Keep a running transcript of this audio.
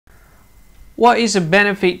What is a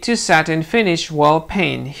benefit to satin finish while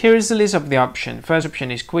paint? Here is the list of the options. First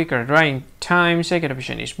option is quicker drying time. Second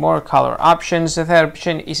option is more color options. The third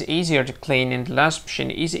option is easier to clean. And the last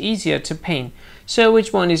option is easier to paint. So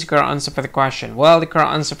which one is the correct answer for the question? Well, the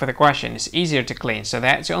correct answer for the question is easier to clean. So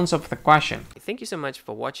that's the answer for the question. Thank you so much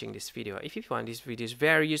for watching this video. If you find this video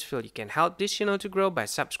very useful, you can help this channel to grow by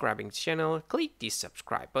subscribing to the channel. Click this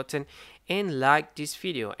subscribe button and like this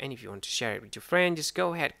video. And if you want to share it with your friends, just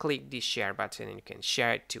go ahead, click this share button and you can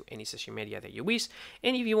share it to any social media that you wish.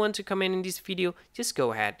 And if you want to comment in this video, just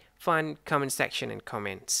go ahead, find comment section and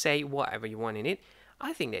comment, say whatever you want in it.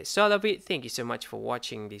 I think that's all of it. Thank you so much for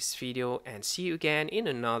watching this video and see you again in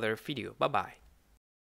another video. Bye bye.